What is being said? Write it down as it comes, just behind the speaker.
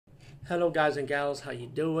Hello, guys and gals. How you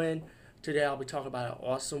doing? Today I'll be talking about an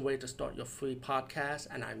awesome way to start your free podcast,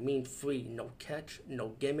 and I mean free. No catch, no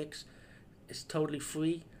gimmicks. It's totally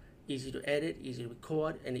free, easy to edit, easy to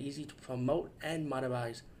record, and easy to promote and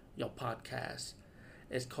monetize your podcast.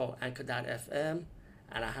 It's called Anchor.fm,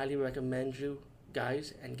 and I highly recommend you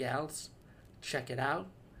guys and gals check it out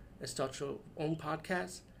and start your own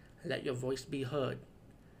podcast and let your voice be heard.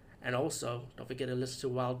 And also, don't forget to listen to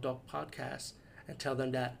Wild Dog Podcast and tell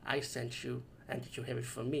them that I sent you and that you hear it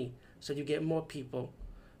from me. So you get more people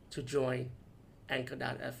to join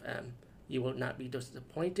Anchor.fm. You will not be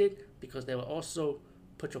disappointed because they will also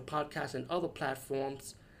put your podcast in other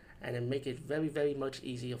platforms and then make it very, very much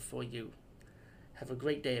easier for you. Have a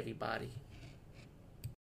great day, everybody.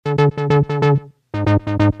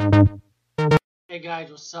 Hey guys,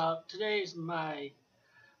 what's up? Today is my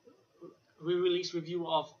re-release review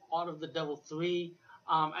of Art of the Devil 3.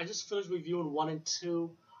 I just finished reviewing 1 and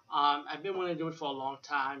 2. I've been wanting to do it for a long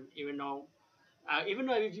time, even though I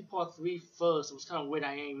reviewed part 3 first. It was kind of weird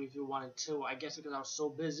I didn't review 1 and 2. I guess because I was so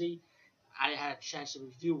busy, I had a chance to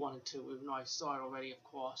review 1 and 2, even though I saw it already, of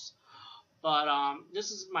course. But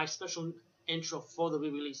this is my special intro for the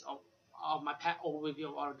re-release of my overview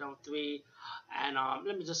of Art of the Devil 3. And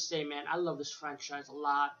let me just say, man, I love this franchise a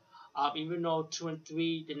lot. Even though 2 and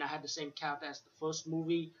 3 did not have the same character as the first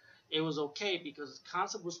movie, it was okay because the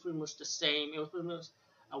concept was pretty much the same. It was pretty much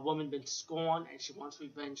a woman been scorned and she wants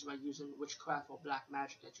revenge by using witchcraft or black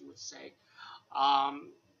magic, that you would say.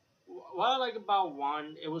 Um, what I like about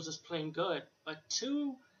 1, it was just plain good. But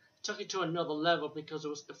 2 took it to another level because it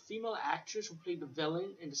was the female actress who played the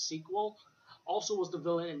villain in the sequel. Also was the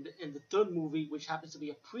villain in the third movie, which happens to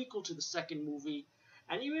be a prequel to the second movie.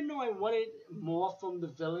 And even though I wanted more from the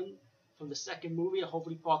villain from the second movie,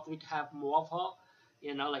 hopefully part 3 could have more of her,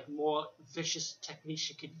 like more vicious techniques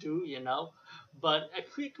she could do, But a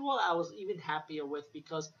prequel I was even happier with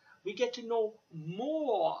because we get to know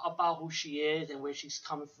more about who she is and where she's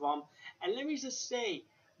coming from. And let me just say,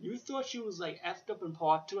 you thought she was like effed up in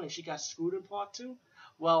part 2 and she got screwed in part 2?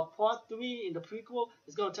 Well, part 3 in the prequel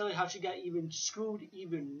is going to tell you how she got even screwed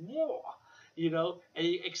even more, and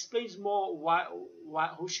it explains more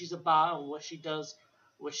who she's about and what she does,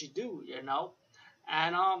 what she do.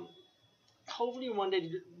 And hopefully one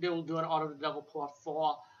day they will do an Art of the Devil Part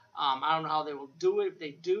 4. I don't know how they will do it if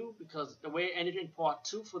they do, because the way it ended in Part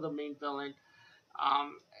 2 for the main villain,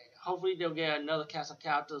 um, hopefully they'll get another cast of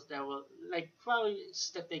characters that will probably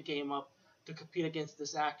step their game up to compete against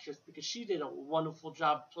this actress, because she did a wonderful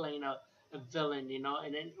job playing a villain.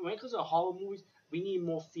 And then when it comes to horror movies, we need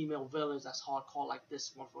more female villains that's hardcore like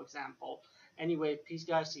this one, for example. Anyway, peace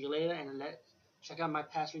guys, see you later, and check out my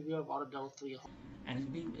past review of Art of the Devil 3.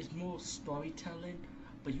 And it's more storytelling,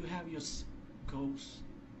 but you have your ghosts,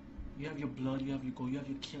 you have your blood, you have your gore, you have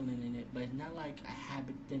your killing in it, but it's not like a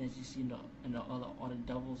habit thing as you see in the other Art of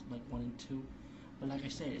the Devils like 1 and 2. But like I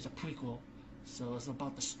said, it's a prequel, so it's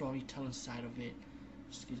about the storytelling side of it.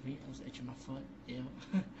 Excuse me, I was itching my foot.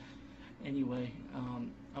 Yeah. Anyway,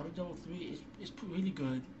 Art of the Devil 3 is really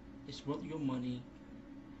good. It's worth your money.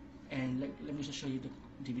 And let me just show you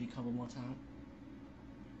the DVD cover one more time.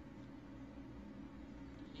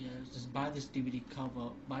 Yeah, just buy this DVD cover.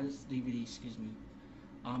 Buy this DVD, excuse me.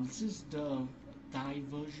 This is the Thai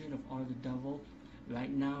version of Art of the Devil. Right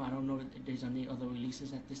now, I don't know if there's any other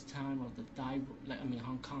releases at this time of the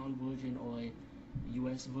Hong Kong version or a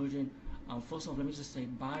US version. First off, let me just say,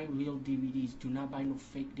 buy real DVDs. Do not buy no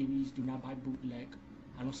fake DVDs. Do not buy bootleg.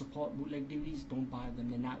 I don't support bootleg DVDs. Don't buy them.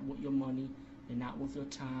 They're not worth your money. They're not worth your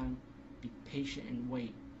time. Be patient and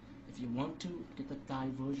wait. If you want to, get the Thai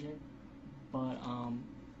version, but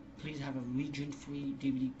please have a region-free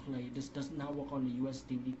DVD player. This does not work on the US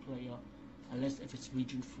DVD player unless if it's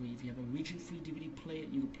region-free. If you have a region-free DVD player,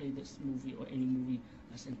 you can play this movie or any movie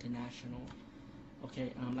that's international.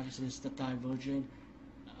 Okay, like I said, this is the Thai version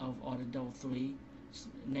of Art of the Devil 3.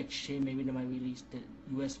 Next year, maybe they might release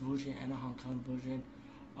the US version and a Hong Kong version.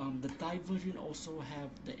 The Thai version also have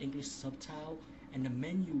the English subtitle, and the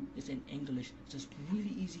menu is in English. So it's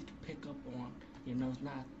really easy to pick up on. It's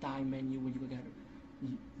not a Thai menu where you gotta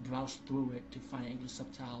browse through it to find an English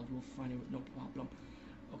subtitle. You'll find it with no problem.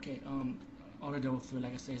 Okay, Art of the Devil 3,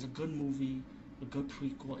 like I said, is a good movie, a good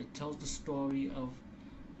prequel. It tells the story of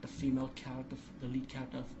the female character, the lead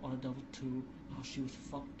character of Art of the Devil 2, how she was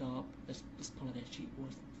fucked up. Let's pull it that she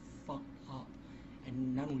was fucked up.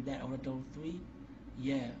 And not only that, Art of the Devil 3,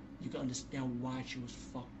 yeah, you can understand why she was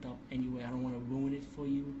fucked up. Anyway, I don't want to ruin it for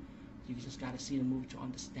you. You just gotta see the movie to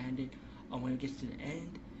understand it. When it gets to the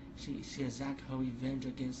end, she exact her revenge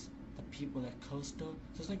against the people that cursed her.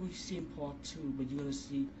 So it's like what you see in part 2, but you're gonna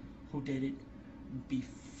see who did it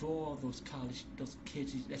before those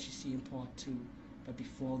kids that you see in part 2. But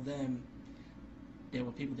before them, there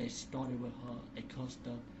were people that started with her, they cussed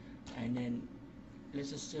her, and then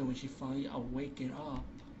let's just say when she finally awakened up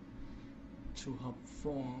to her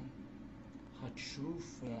form, her true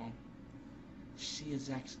form, she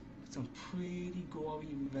exacts some pretty gory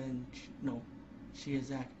revenge. No, she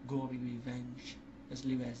exacts gory revenge. Let's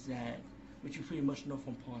leave it as that, which you pretty much know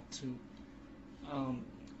from part 2.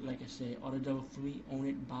 Like I said, Art of the Devil 3, own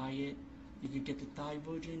it, buy it. You can get the Thai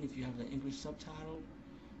version if you have the English subtitle.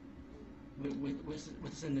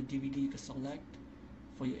 What's in the DVD you can select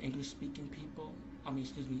for your English speaking people.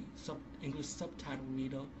 Excuse me, English subtitle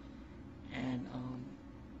reader, and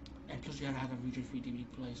plus you have to have a region free DVD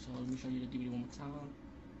player. So let me show you the DVD one more time.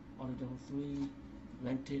 Art of the Devil 3,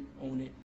 rent it, own it,